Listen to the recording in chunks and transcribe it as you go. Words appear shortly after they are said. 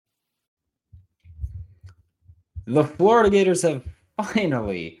The Florida Gators have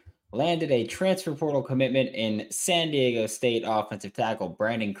finally landed a transfer portal commitment in San Diego State offensive tackle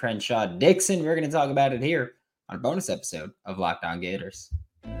Brandon Crenshaw-Dickson. We're going to talk about it here on a bonus episode of Locked On Gators.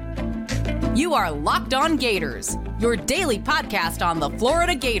 You are Locked On Gators, your daily podcast on the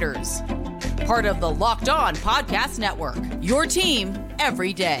Florida Gators. Part of the Locked On Podcast Network, your team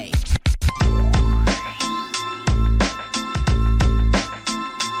every day.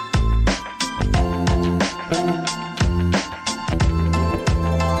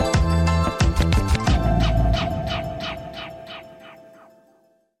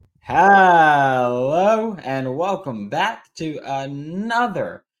 Hello and welcome back to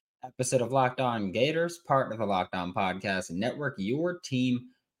another episode of Locked On Gators, part of the Locked On Podcast Network, your team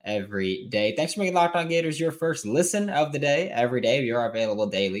every day. Thanks for making Locked On Gators your first listen of the day. Every day, we are available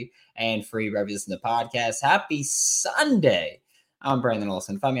daily and free wherever you listen to podcasts. Happy Sunday. I'm Brandon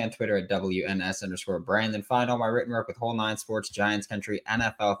Olson. Find me on Twitter at WNS_Brandon. Find all my written work with Whole Nine Sports, Giants Country,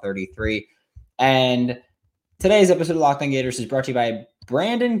 NFL 33. And today's episode of Locked On Gators is brought to you by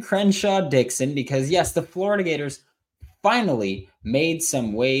Brandon Crenshaw-Dickson, because yes, the Florida Gators finally made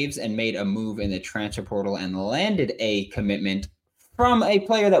some waves and made a move in the transfer portal and landed a commitment from a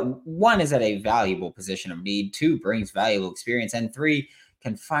player that, one, is at a valuable position of need, two, brings valuable experience, and three,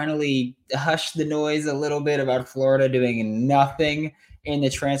 can finally hush the noise a little bit about Florida doing nothing in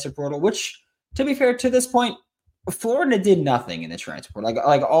the transfer portal, which, to be fair, to this point, Florida did nothing in the transfer portal.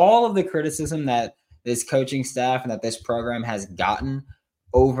 Like all of the criticism that this coaching staff and that this program has gotten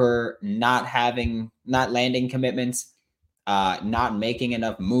over not landing commitments, not making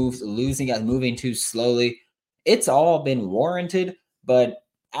enough moves, moving too slowly. It's all been warranted, but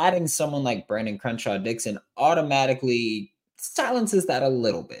adding someone like Brandon Crenshaw-Dickson automatically silences that a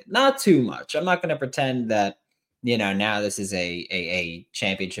little bit. Not too much. I'm not going to pretend that, now this is a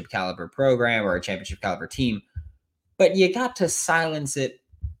championship caliber program or a championship caliber team, but you got to silence it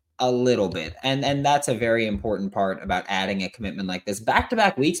a little bit. And that's a very important part about adding a commitment like this.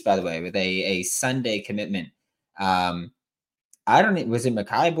 Back-to-back weeks, by the way, with a Sunday commitment. Was it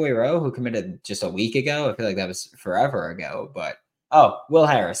Mekhi Boyro who committed just a week ago? I feel like that was forever ago, but Will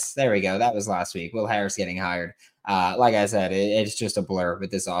Harris. There we go. That was last week. Will Harris getting hired. Like I said, it's just a blur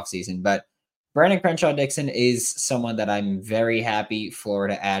with this offseason, but Brandon Crenshaw-Dickson is someone that I'm very happy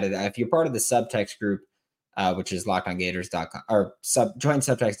Florida added. If you're part of the subtext group, which is lockedongators.com or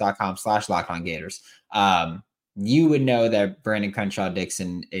joinsubtext.com/lockedongators. You would know that Brandon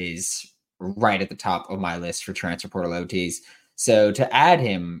Crenshaw-Dickson is right at the top of my list for transfer portal OTs. So to add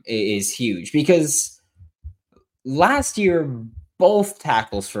him is huge because last year, both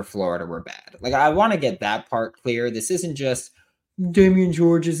tackles for Florida were bad. Like, I want to get that part clear. This isn't just Damian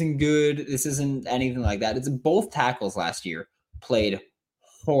George isn't good. This isn't anything like that. It's both tackles last year played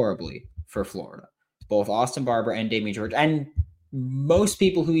horribly for Florida. Both Austin Barber and Damian George, and most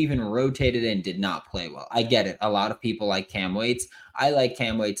people who even rotated in did not play well. I get it. A lot of people like Cam Waits. I like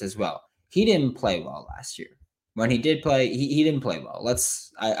Cam Waits as well. He didn't play well last year. When he did play, he didn't play well.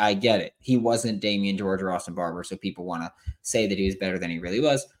 I get it. He wasn't Damian George or Austin Barber, so people want to say that he was better than he really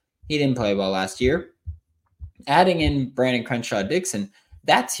was. He didn't play well last year. Adding in Brandon Crenshaw-Dickson,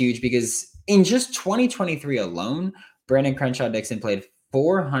 that's huge because in just 2023 alone, Brandon Crenshaw-Dickson played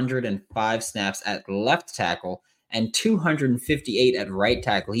 405 snaps at left tackle and 258 at right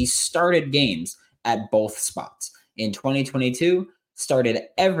tackle. He started games at both spots. In 2022, started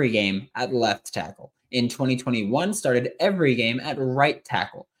every game at left tackle. In 2021, started every game at right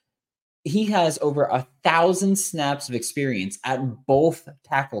tackle. He has over 1,000 snaps of experience at both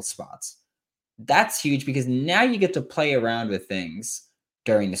tackle spots. That's huge because now you get to play around with things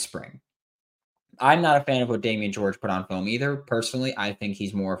during the spring. I'm not a fan of what Damian George put on film either. Personally, I think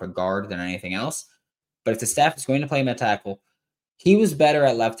he's more of a guard than anything else. But if the staff is going to play him at tackle, he was better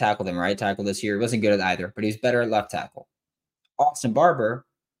at left tackle than right tackle this year. He wasn't good at either, but he was better at left tackle. Austin Barber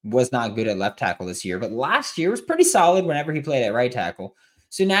was not good at left tackle this year, but last year was pretty solid whenever he played at right tackle.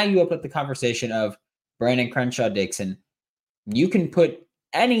 So now you open up the conversation of Brandon Crenshaw-Dickson. You can put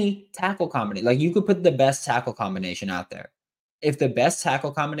any tackle combination, like you could put the best tackle combination out there. If the best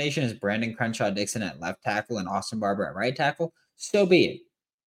tackle combination is Brandon Crenshaw-Dickson at left tackle and Austin Barber at right tackle, so be it.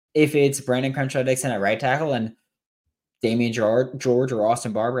 If it's Brandon Crenshaw-Dickson at right tackle and Damian George or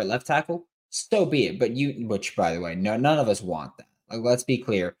Austin Barber at left tackle, so be it. But which by the way, none of us want that. Like, let's be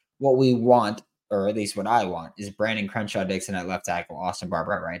clear. What we want, or at least what I want, is Brandon Crenshaw-Dickson at left tackle, Austin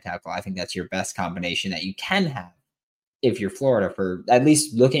Barber at right tackle. I think that's your best combination that you can have if you're Florida, for at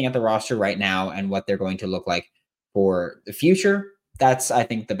least looking at the roster right now and what they're going to look like for the future. That's, I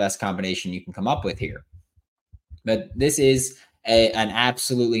think, the best combination you can come up with here. But this is an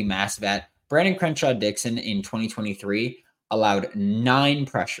absolutely massive add. Brandon Crenshaw-Dickson in 2023 allowed 9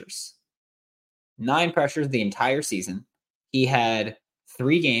 pressures. 9 pressures the entire season. He had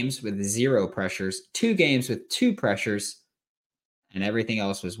 3 games with 0 pressures, 2 games with 2 pressures, and everything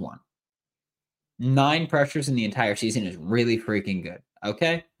else was 1. 9 pressures in the entire season is really freaking good.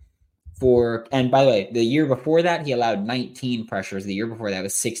 Okay. And by the way, the year before that, he allowed 19 pressures. The year before that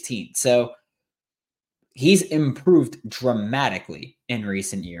was 16. So he's improved dramatically in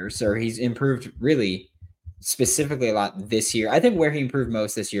recent years, or he's improved really specifically a lot this year. I think where he improved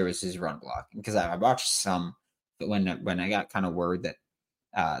most this year was his run blocking, because I watched some, but when I got kind of word that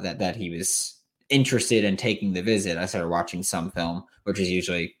that he was interested in taking the visit, I started watching some film, which is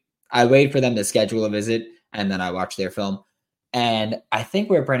usually I wait for them to schedule a visit and then I watch their film. And I think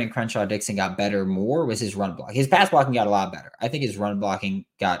where Brandon Crenshaw-Dickson got better more was his run block. His pass blocking got a lot better. I think his run blocking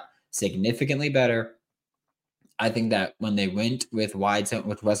got significantly better. I think that when they went with wide zone,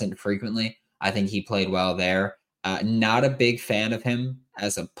 which wasn't frequently, I think he played well there. Not a big fan of him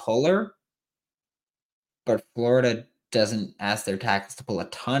as a puller, but Florida doesn't ask their tackles to pull a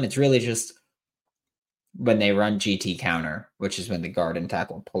ton. It's really just when they run GT counter, which is when the guard and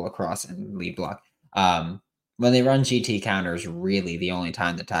tackle pull across and lead block. When they run GT counter is really the only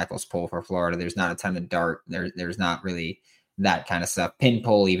time the tackles pull for Florida. There's not a ton of dart. There's not really that kind of stuff. Pin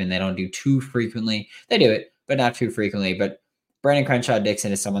pull, even, they don't do too frequently. They do it, but not too frequently. But Brandon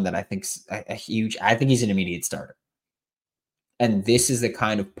Crenshaw-Dickson is someone that I think's a huge. I think he's an immediate starter. And this is the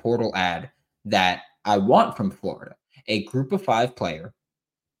kind of portal ad that I want from Florida. A group of 5 player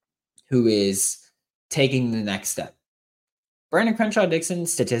who is taking the next step. Brandon Crenshaw-Dickson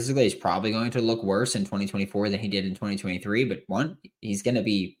statistically is probably going to look worse in 2024 than he did in 2023. But 1, he's going to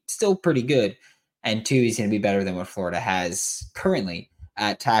be still pretty good. And 2, he's going to be better than what Florida has currently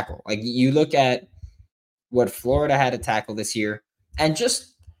at tackle. Like, you look at what Florida had at tackle this year, and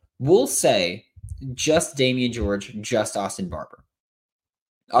just, we'll say, just Damian George, just Austin Barber.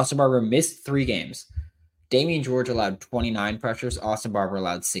 Austin Barber missed 3 games. Damian George allowed 29 pressures. Austin Barber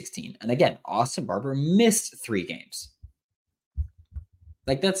allowed 16. And again, Austin Barber missed 3 games.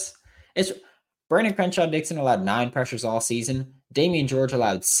 Like, it's Brandon Crenshaw-Dickson allowed 9 pressures all season. Damian George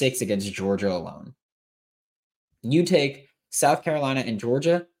allowed 6 against Georgia alone. You take South Carolina and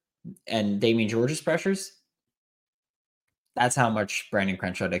Georgia and Damian George's pressures, that's how much Brandon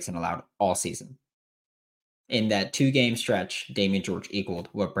Crenshaw-Dickson allowed all season. In that 2-game stretch, Damian George equaled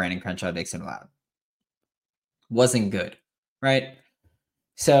what Brandon Crenshaw-Dickson allowed. Wasn't good, right?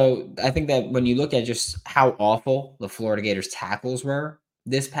 So I think that when you look at just how awful the Florida Gators tackles were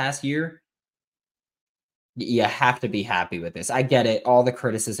this past year, you have to be happy with this. I get it. All the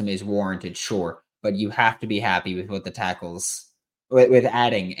criticism is warranted, sure, but you have to be happy with what the tackles, with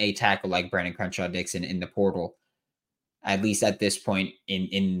adding a tackle like Brandon Crenshaw-Dickson in the portal, at least at this point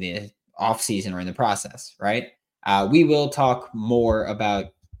in the offseason or in the process, right? We will talk more about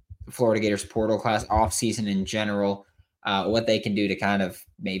Florida Gators portal class offseason in general, what they can do to kind of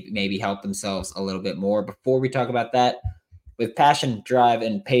maybe help themselves a little bit more. Before we talk about that, with passion, drive,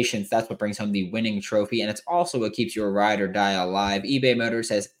 and patience, that's what brings home the winning trophy, and it's also what keeps your ride or die alive. eBay Motors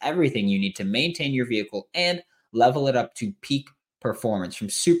has everything you need to maintain your vehicle and level it up to peak performance, from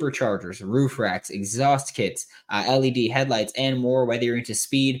superchargers, roof racks, exhaust kits, LED headlights, and more. Whether you're into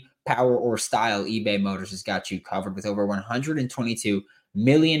speed, power, or style, eBay Motors has got you covered. With over 122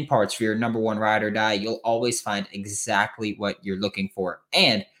 million parts for your number one ride or die, you'll always find exactly what you're looking for.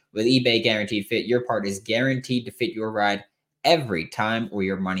 And with eBay Guaranteed Fit, your part is guaranteed to fit your ride every time, or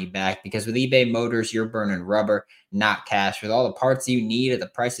your money back. Because with eBay Motors, you're burning rubber, not cash. With all the parts you need at the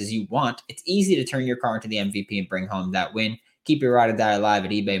prices you want, it's easy to turn your car into the MVP and bring home that win. Keep your ride or die alive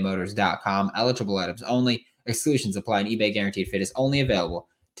at ebaymotors.com. Eligible items only. Exclusions apply, and eBay Guaranteed Fit is only available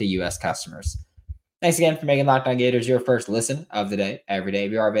to U.S. customers. Thanks again for making Locked On Gators your first listen of the day, every day.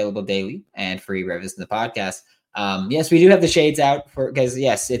 We are available daily and free wherever this is in the podcast. Yes, we do have the shades out because,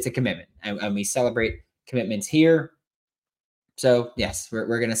 yes, it's a commitment, and we celebrate commitments here. So, yes,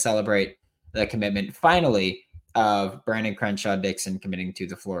 we're going to celebrate the commitment, finally, of Brandon Crenshaw-Dickson committing to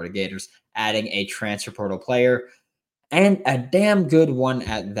the Florida Gators, adding a transfer portal player, and a damn good one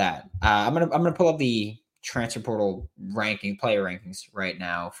at that. I'm gonna pull up the transfer portal player rankings right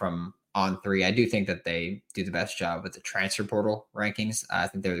now from On3. I do think that they do the best job with the transfer portal rankings. I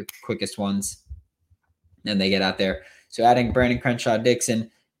think they're the quickest ones, and they get out there. So adding Brandon Crenshaw-Dickson,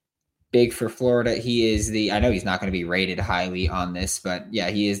 big for Florida. He is I know he's not going to be rated highly on this, but yeah,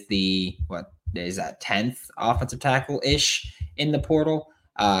 he is what is that, 10th offensive tackle-ish in the portal.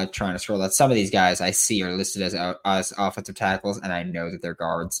 Trying to scroll out. Some of these guys I see are listed as offensive tackles, and I know that they're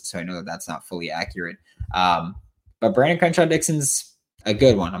guards, so I know that that's not fully accurate. But Brandon Crenshaw-Dickson's a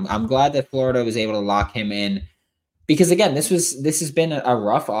good one. I'm glad that Florida was able to lock him in because again, this has been a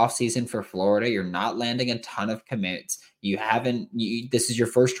rough offseason for Florida. You're not landing a ton of commits. You haven't. This is your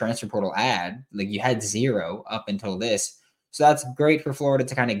first transfer portal ad. Like you had 0 up until this, so that's great for Florida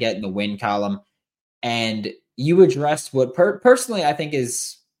to kind of get in the win column. And you addressed what personally I think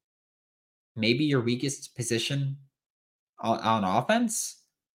is maybe your weakest position on offense.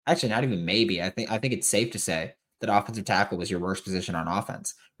 Actually, not even maybe. I think it's safe to say that offensive tackle was your worst position on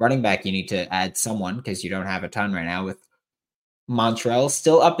offense. Running back, you need to add someone because you don't have a ton right now with Montrell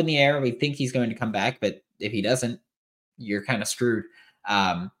still up in the air. We think he's going to come back, but if he doesn't, you're kind of screwed.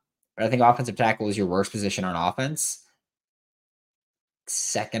 But I think offensive tackle is your worst position on offense.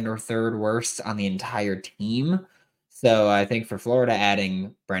 Second or third worst on the entire team. So I think for Florida,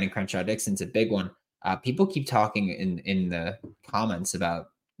 adding Brandon Crenshaw-Dickson's a big one. People keep talking in the comments about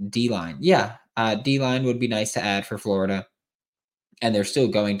D-line. Yeah, D-line would be nice to add for Florida, and they're still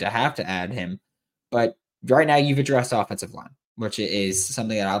going to have to add him. But right now, you've addressed offensive line, which is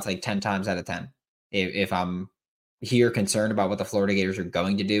something that I'll take 10 times out of 10. If I'm here concerned about what the Florida Gators are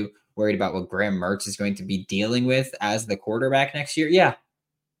going to do, worried about what Graham Mertz is going to be dealing with as the quarterback next year, yeah,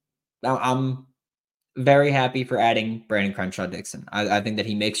 I'm very happy for adding Brandon Crenshaw-Dickson. I think that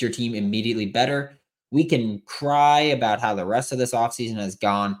he makes your team immediately better. We can cry about how the rest of this offseason has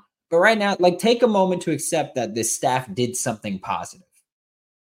gone, but right now, like, take a moment to accept that this staff did something positive.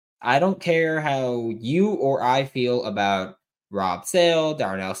 I don't care how you or I feel about Rob Sale,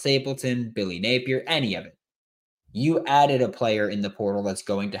 Darnell Stapleton, Billy Napier, any of it. You added a player in the portal that's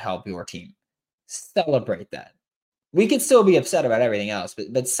going to help your team. Celebrate that. We could still be upset about everything else,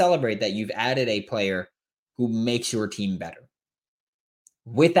 but celebrate that you've added a player who makes your team better.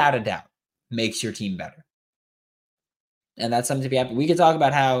 Without a doubt, makes your team better. And that's something to be happy. We could talk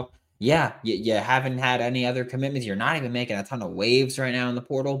about how, yeah, you haven't had any other commitments. You're not even making a ton of waves right now in the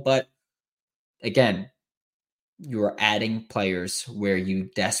portal. But again, you're adding players where you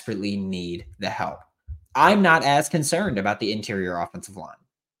desperately need the help. I'm not as concerned about the interior offensive line.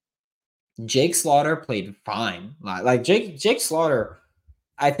 Jake Slaughter played fine. Like Jake Slaughter,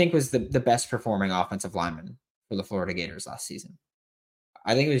 I think, was the best performing offensive lineman for the Florida Gators last season.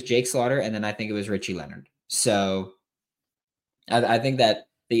 I think it was Jake Slaughter, and then I think it was Richie Leonard. So I think that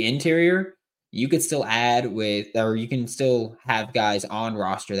the interior, you could still add with, or you can still have guys on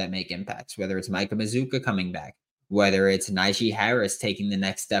roster that make impacts, whether it's Micah Mazuka coming back, whether it's Najee Harris taking the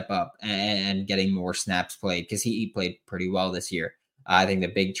next step up and getting more snaps played, because he played pretty well this year. I think the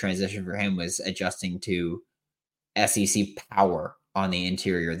big transition for him was adjusting to SEC power on the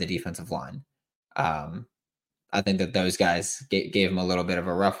interior of the defensive line. I think that those guys gave him a little bit of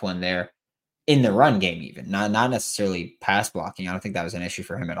a rough one there in the run game, even not necessarily pass blocking. I don't think that was an issue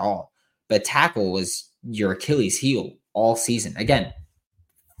for him at all. But tackle was your Achilles heel all season. Again,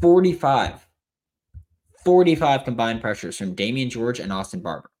 45 combined pressures from Damian George and Austin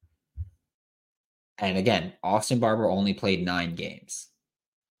Barber. And again, Austin Barber only played 9 games.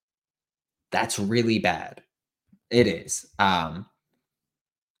 That's really bad. It is.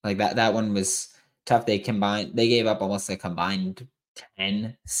 Like that one was tough. They gave up almost a combined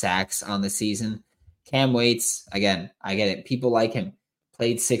 10 sacks on the season. Cam Waits, again, I get it. People like him.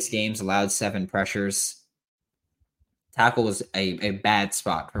 Played 6 games, allowed 7 pressures. Tackle was a bad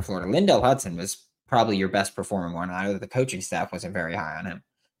spot for Florida. Lindell Hudson was probably your best performing one. I know that the coaching staff wasn't very high on him.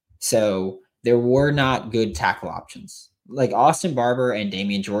 So there were not good tackle options. Like Austin Barber and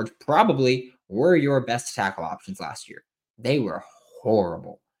Damian George probably were your best tackle options last year. They were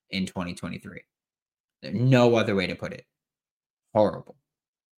horrible in 2023. No other way to put it. Horrible.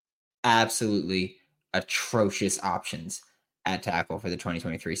 Absolutely atrocious options at tackle for the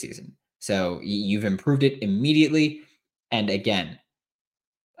 2023 season. So you've improved it immediately. And again,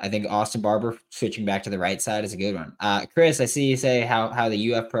 I think Austin Barber switching back to the right side is a good one. Chris, I see you say how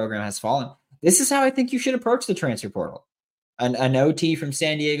the UF program has fallen. This is how I think you should approach the transfer portal. An OT from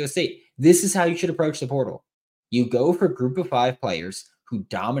San Diego State. This is how you should approach the portal. You go for group of 5 players who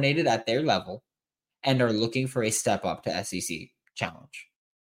dominated at their level and are looking for a step up to SEC challenge.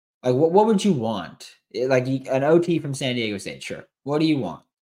 Like, what would you want? Like an OT from San Diego State, sure. What do you want?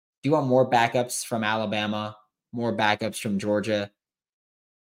 Do you want more backups from Alabama, more backups from Georgia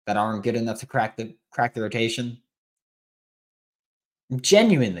that aren't good enough to crack the rotation?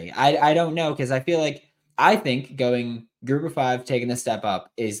 Genuinely, I don't know, because I think going group of 5, taking a step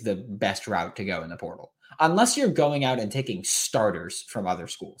up is the best route to go in the portal. Unless you're going out and taking starters from other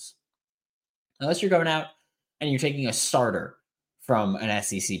schools. Unless you're going out and you're taking a starter from an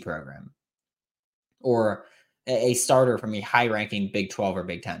SEC program or a starter from a high-ranking Big 12 or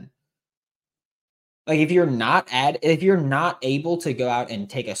Big 10. Like if you're not able to go out and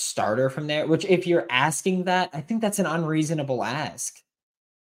take a starter from there, which if you're asking that, I think that's an unreasonable ask.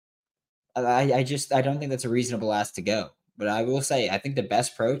 I don't think that's a reasonable ask to go. But I will say, I think the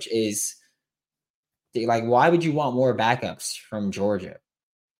best approach is like, why would you want more backups from Georgia?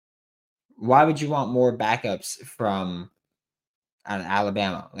 Why would you want more backups from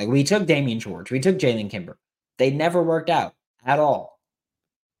Alabama? Like we took Damian George, we took Jalen Kimber. They never worked out at all.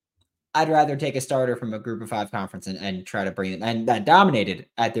 I'd rather take a starter from a group of 5 conference and try to bring them and that dominated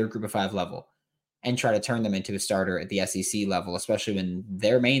at their group of 5 level and try to turn them into a starter at the SEC level, especially when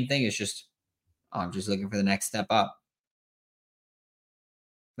their main thing is just, oh, I'm just looking for the next step up.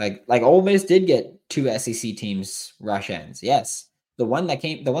 Like Ole Miss did get 2 SEC teams rush ends. Yes. The one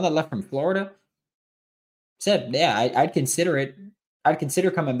that left from Florida said, yeah, I'd consider it. I'd consider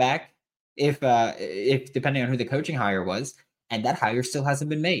coming back if depending on who the coaching hire was, and that hire still hasn't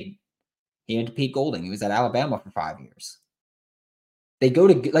been made. He went to Pete Golding. He was at Alabama for 5 years. They go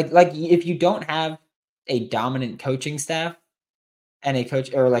to like if you don't have a dominant coaching staff and a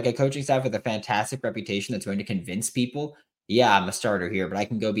coaching staff with a fantastic reputation that's going to convince people, yeah, I'm a starter here, but I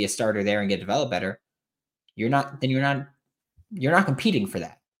can go be a starter there and get developed better. You're not competing for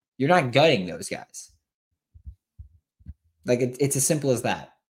that. You're not gutting those guys. Like it's as simple as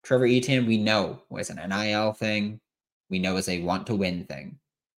that. Trevor Etienne, we know, was an NIL thing. We know is a want to win thing.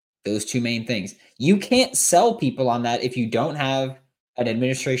 Those 2 main things. You can't sell people on that if you don't have an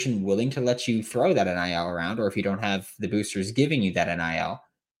administration willing to let you throw that NIL around, or if you don't have the boosters giving you that NIL.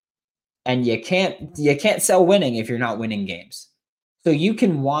 And you can't sell winning if you're not winning games. So you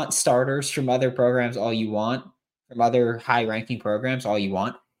can want starters from other programs all you want, from other high-ranking programs all you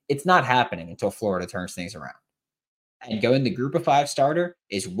want. It's not happening until Florida turns things around. And going the group of 5 starter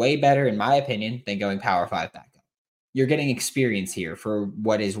is way better, in my opinion, than going Power 5 backup. You're getting experience here for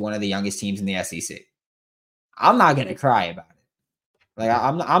what is one of the youngest teams in the SEC. I'm not going to cry about it. Like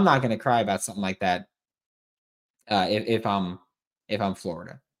I'm not going to cry about something like that. If I'm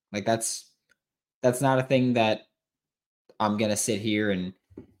Florida, like that's not a thing that I'm going to sit here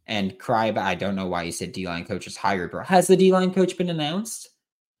and cry about. I don't know why you said D-line coach is hired, bro. Has the D-line coach been announced?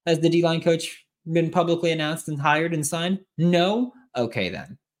 Has the D-line coach been publicly announced and hired and signed? No? Okay,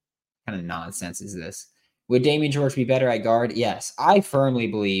 then. What kind of nonsense is this? Would Damian George be better at guard? Yes. I firmly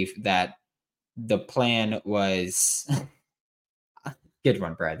believe that the plan was good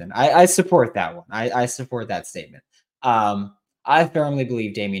one, Brandon. I support that one. I support that statement. I firmly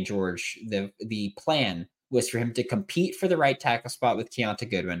believe Damian George, the plan was for him to compete for the right tackle spot with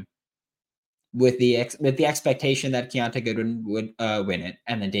Keontae Goodwin, with the expectation that Keontae Goodwin would win it,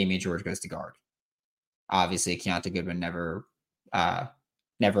 and then Damian George goes to guard. Obviously, Keontae Goodwin never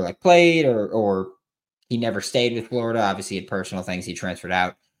played or he never stayed with Florida. Obviously, he had personal things. He transferred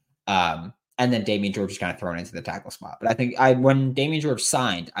out. And then Damian George was kind of thrown into the tackle spot. But I think when Damian George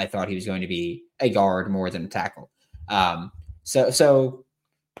signed, I thought he was going to be a guard more than a tackle. So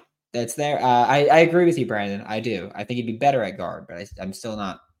that's there. I agree with you, Brandon. I do. I think he'd be better at guard, but I'm still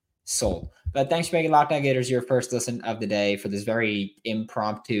not sold. But thanks for making Locked On Gators your first listen of the day for this very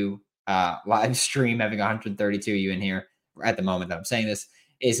impromptu live stream. Having 132 of you in here at the moment that I'm saying this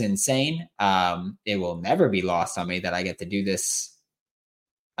is insane. It will never be lost on me that I get to do this.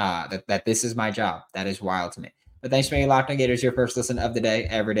 That this is my job. That is wild to me. But thanks for making Locked On Gators your first listen of the day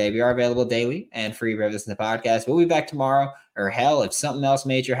every day. We are available daily and free for listen to the podcast. We'll be back tomorrow, or hell, if something else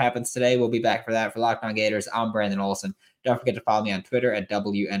major happens today, we'll be back for that. For Locked On Gators, I'm Brandon Olson. Don't forget to follow me on Twitter at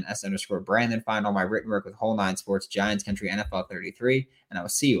WNS_Brandon. Find all my written work with Whole 9 Sports, Giants Country, NFL 33, and I will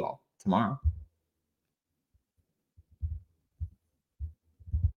see you all tomorrow.